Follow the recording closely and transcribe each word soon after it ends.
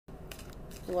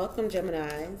Welcome,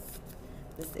 Geminis.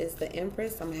 This is the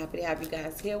Empress. I'm happy to have you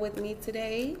guys here with me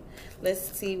today.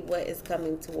 Let's see what is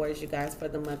coming towards you guys for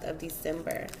the month of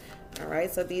December. All right,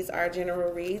 so these are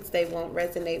general reads. They won't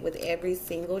resonate with every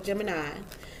single Gemini.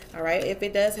 All right, if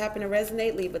it does happen to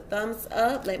resonate, leave a thumbs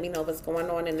up. Let me know what's going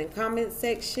on in the comment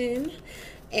section.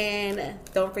 And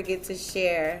don't forget to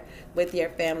share with your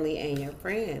family and your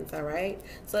friends, all right?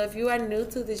 So if you are new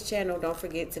to this channel, don't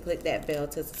forget to click that bell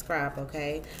to subscribe,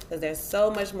 okay? Because there's so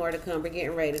much more to come. We're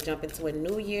getting ready to jump into a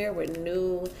new year with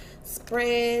new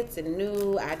spreads and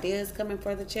new ideas coming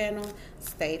for the channel.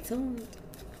 Stay tuned.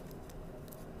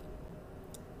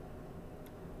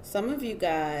 Some of you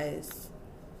guys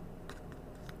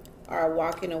are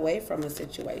walking away from a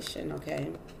situation,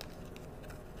 okay?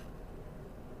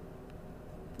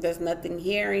 There's nothing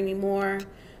here anymore,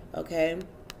 okay?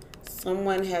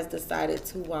 Someone has decided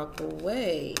to walk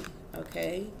away,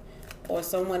 okay? Or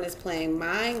someone is playing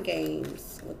mind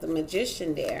games with the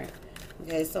magician there,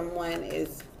 okay? Someone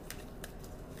is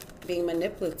being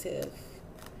manipulative,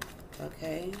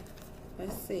 okay?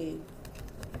 Let's see.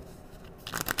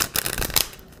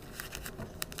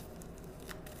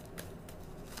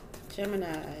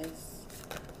 Geminis.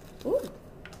 Ooh.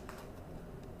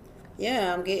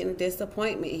 Yeah, I'm getting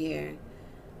disappointment here.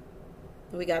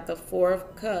 We got the Four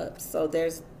of Cups. So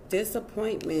there's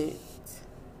disappointment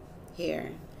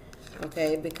here.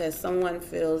 Okay, because someone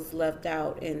feels left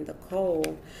out in the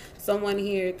cold. Someone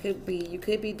here could be, you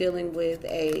could be dealing with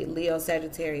a Leo,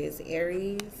 Sagittarius,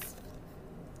 Aries.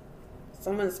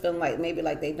 Someone's feeling like maybe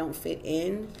like they don't fit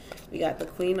in. We got the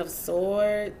Queen of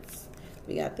Swords.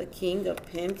 We got the King of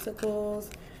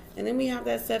Pentacles. And then we have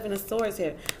that Seven of Swords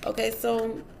here. Okay,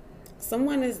 so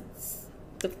someone is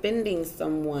defending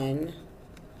someone,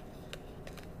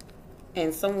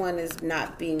 and someone is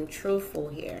not being truthful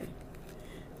here.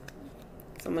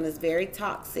 Someone is very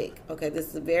toxic. Okay, this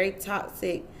is a very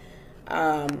toxic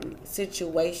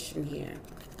situation here.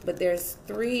 But there's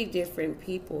three different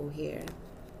people here.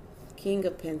 King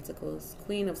of Pentacles,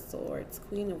 Queen of Swords,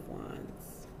 Queen of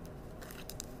Wands.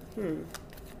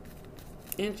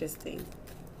 Interesting.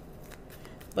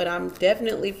 But I'm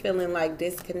definitely feeling like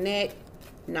disconnect,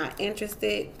 not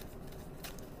interested.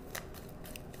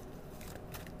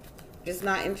 Just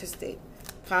not interested.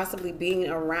 Possibly being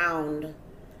around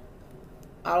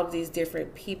all of these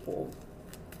different people.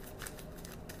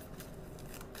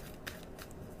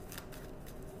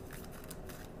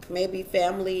 Maybe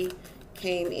family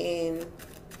came in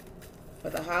for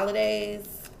the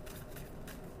holidays.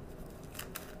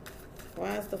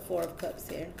 Why is the Four of Cups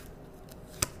here?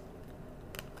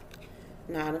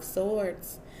 Nine of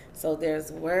Swords. So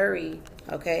there's worry,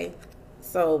 okay?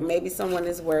 So maybe someone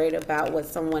is worried about what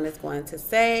someone is going to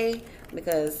say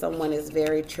because someone is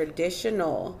very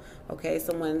traditional, okay?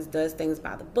 Someone does things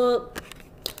by the book.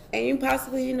 And you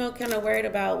possibly, you know, kind of worried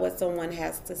about what someone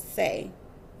has to say.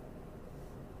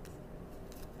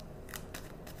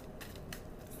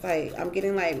 It's like, I'm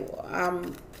getting like,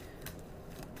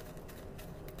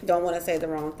 don't want to say the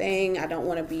wrong thing. I don't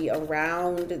want to be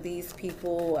around these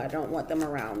people. I don't want them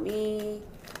around me.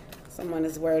 Someone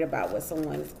is worried about what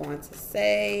someone is going to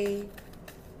say.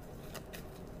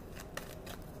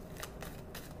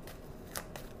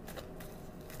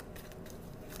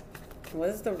 What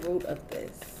is the root of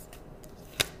this?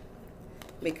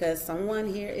 Because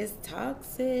someone here is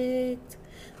toxic.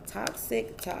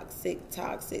 Toxic, toxic,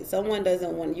 toxic. Someone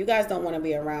doesn't want, you guys don't want to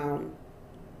be around,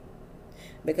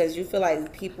 because you feel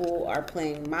like people are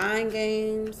playing mind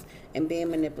games and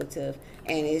being manipulative,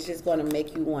 and it's just going to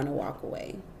make you want to walk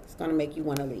away. It's going to make you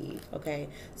want to leave, okay?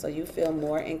 So you feel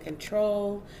more in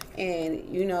control, and,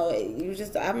 you know, you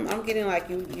just, I'm getting like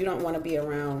you don't want to be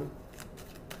around.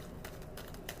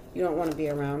 You don't want to be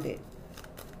around it.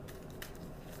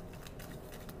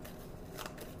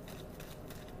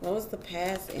 What was the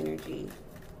past energy?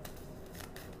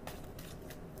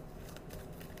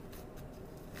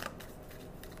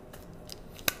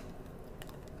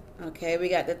 Okay, we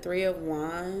got the Three of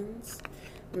Wands.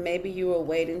 Maybe you were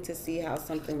waiting to see how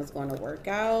something was going to work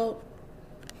out.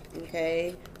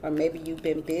 Okay, or maybe you've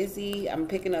been busy. I'm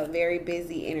picking up very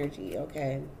busy energy,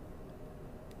 okay?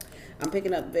 I'm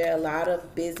picking up a lot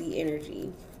of busy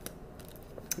energy.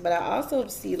 But I also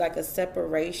see like a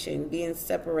separation, being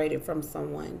separated from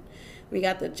someone. We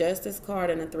got the Justice card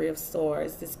and the Three of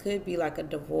Swords. This could be like a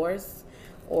divorce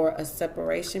or a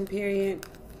separation period.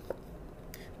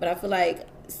 But I feel like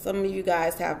some of you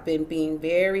guys have been being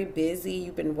very busy.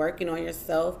 You've been working on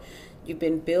yourself. You've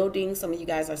been building. Some of you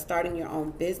guys are starting your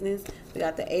own business. We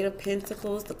got the Eight of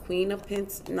Pentacles, the Queen of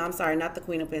Pentacles. No, I'm sorry, not the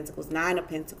Queen of Pentacles. Nine of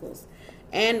Pentacles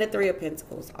And the Three of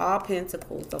Pentacles, all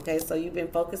Pentacles, okay? So you've been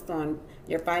focused on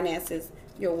your finances,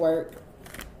 your work.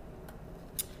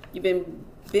 You've been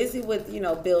busy with, you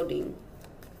know, building.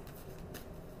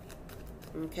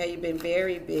 Okay, you've been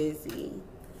very busy.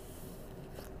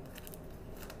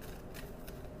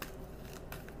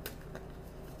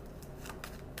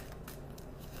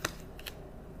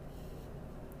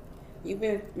 You've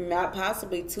been not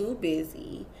possibly too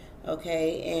busy,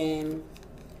 okay? And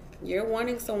you're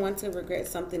wanting someone to regret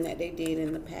something that they did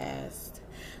in the past.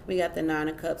 We got the Nine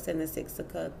of Cups and the Six of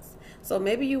Cups. So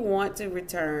maybe you want to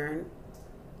return,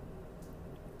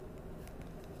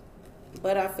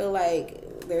 but I feel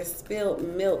like there's spilled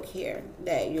milk here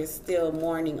that you're still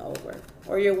mourning over.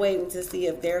 Or you're waiting to see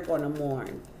if they're going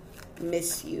to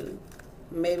miss you.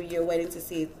 Maybe you're waiting to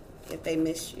see if they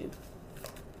miss you.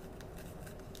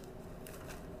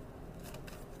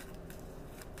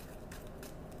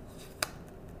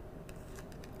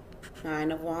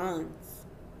 Nine of Wands.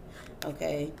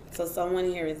 Okay, so someone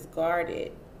here is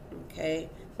guarded. Okay,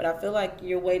 but I feel like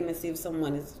you're waiting to see if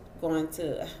someone is going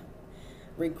to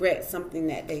regret something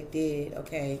that they did.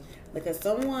 Okay, because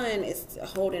someone is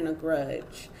holding a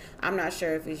grudge. I'm not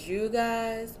sure if it's you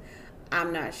guys.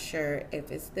 I'm not sure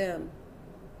if it's them.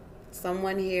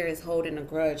 Someone here is holding a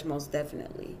grudge, most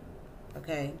definitely.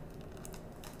 Okay,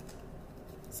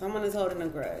 someone is holding a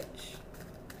grudge.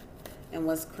 And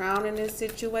what's crowning this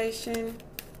situation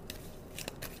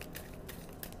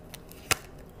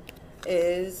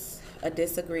is a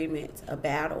disagreement, a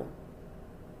battle.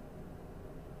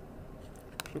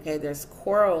 Okay, there's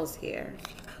quarrels here.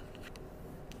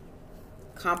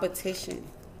 Competition.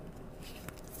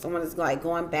 Someone is like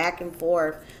going back and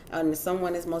forth. And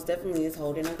someone is most definitely is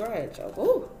holding a grudge.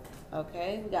 Oh,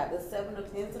 okay, we got the Seven of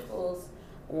Pentacles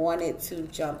wanted to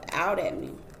jump out at me.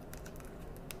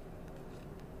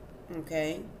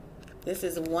 Okay, this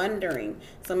is wondering.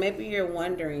 So maybe you're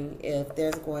wondering if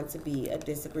there's going to be a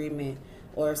disagreement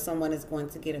or if someone is going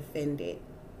to get offended.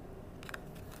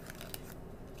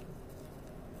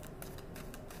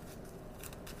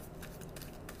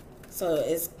 So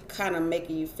it's kind of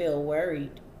making you feel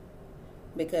worried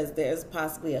because there's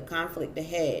possibly a conflict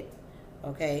ahead,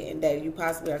 okay, and that you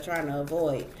possibly are trying to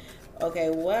avoid. Okay,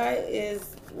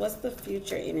 what's the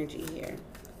future energy here?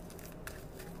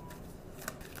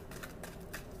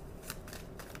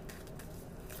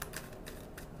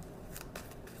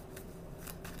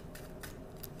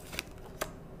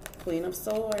 Queen of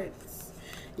Swords.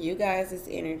 You guys'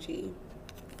 energy.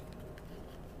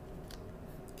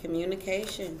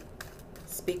 Communication.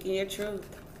 Speaking your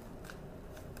truth.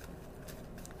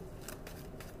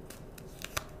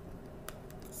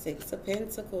 Six of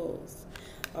Pentacles.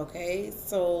 Okay,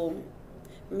 so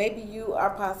maybe you are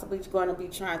possibly going to be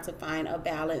trying to find a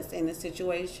balance in the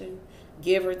situation.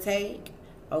 Give or take.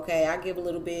 Okay, I give a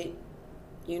little bit.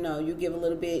 You know, you give a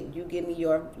little bit, you give me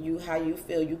how you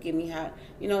feel, you give me how,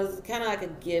 you know, it's kind of like a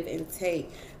give and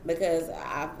take, because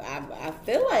I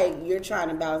feel like you're trying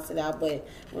to balance it out, but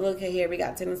look at here, we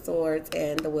got Ten of Swords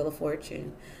and the Wheel of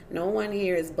Fortune. No one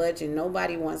here is budging.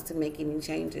 Nobody wants to make any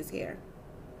changes here.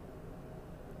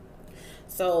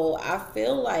 So I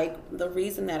feel like the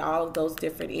reason that all of those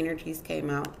different energies came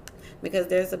out, because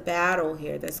there's a battle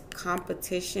here, there's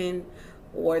competition,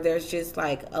 or there's just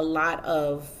like a lot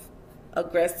of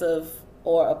aggressive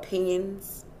or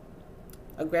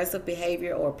aggressive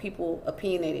behavior, or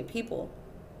opinionated people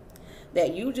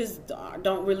that you just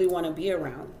don't really want to be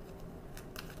around.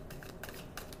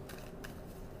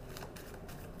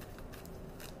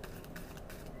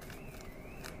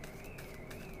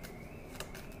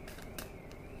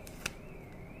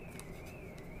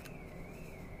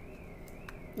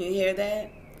 You hear that?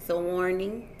 It's a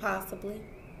warning, possibly.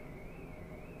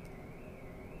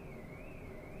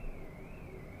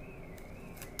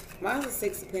 Why is the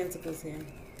Six of Pentacles here?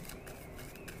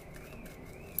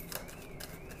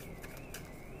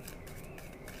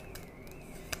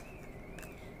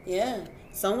 Yeah,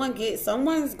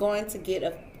 someone's going to get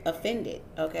offended.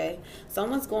 Okay,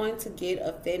 someone's going to get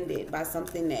offended by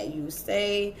something that you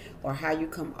say or how you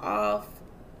come off,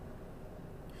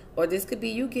 or this could be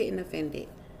you getting offended.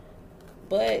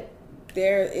 But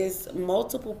there is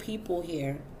multiple people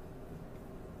here.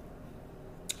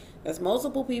 There's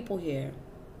multiple people here.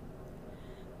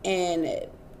 And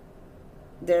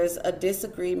there's a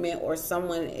disagreement, or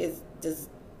someone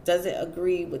doesn't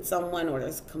agree with someone, or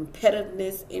there's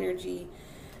competitiveness energy,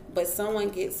 but someone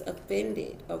gets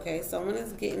offended. Okay, someone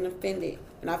is getting offended,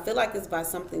 and I feel like it's by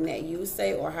something that you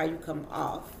say or how you come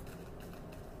off.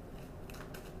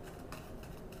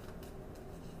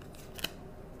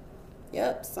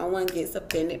 Yep, someone gets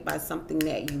offended by something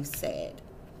that you said.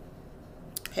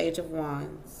 Page of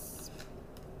Wands.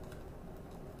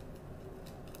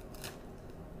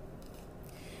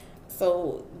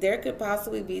 So there could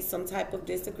possibly be some type of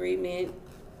disagreement.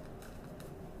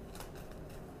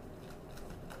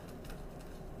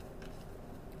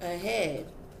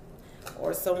 Ahead.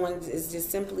 Or someone is just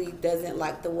simply doesn't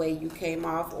like the way you came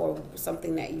off, or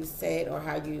something that you said, or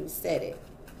how you said it.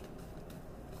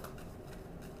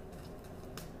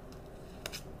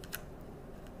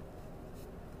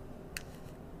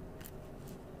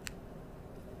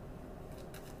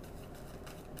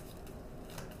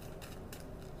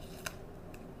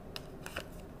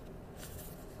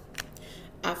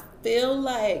 I feel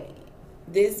like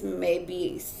this may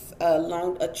be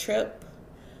a trip,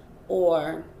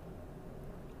 or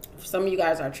some of you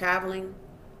guys are traveling,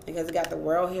 because you got the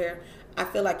world here. I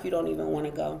feel like you don't even want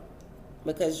to go,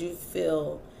 because you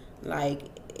feel like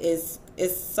it's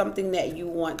something that you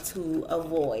want to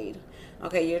avoid.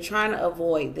 Okay, you're trying to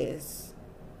avoid this.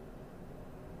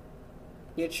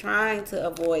 You're trying to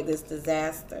avoid this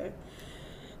disaster.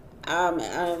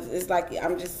 It's like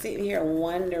I'm just sitting here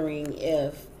wondering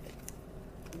if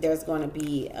there's going to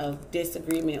be a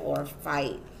disagreement or a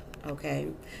fight. Okay,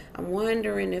 I'm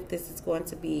wondering if this is going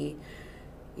to be,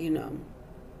 you know,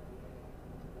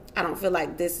 I don't feel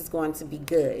like this is going to be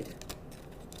good.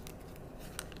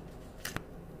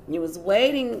 You was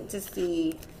waiting to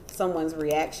see someone's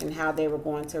reaction, how they were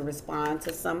going to respond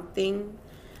to something,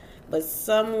 but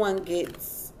someone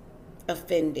gets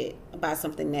offended by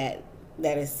something that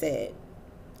is said.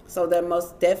 So there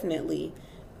most definitely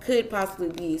could possibly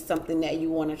be something that you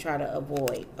want to try to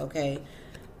avoid, okay?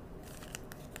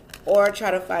 Or try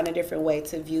to find a different way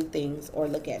to view things or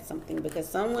look at something, because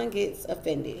someone gets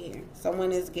offended here.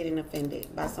 Someone is getting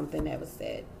offended by something that was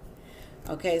said.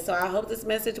 Okay, so I hope this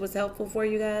message was helpful for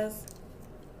you guys.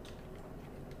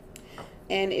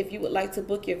 And if you would like to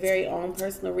book your very own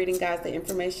personal reading, guys, the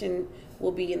information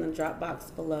will be in the drop box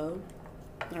below.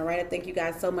 All right, I thank you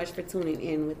guys so much for tuning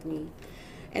in with me.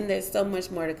 And there's so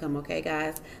much more to come, okay,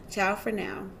 guys? Ciao for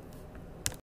now.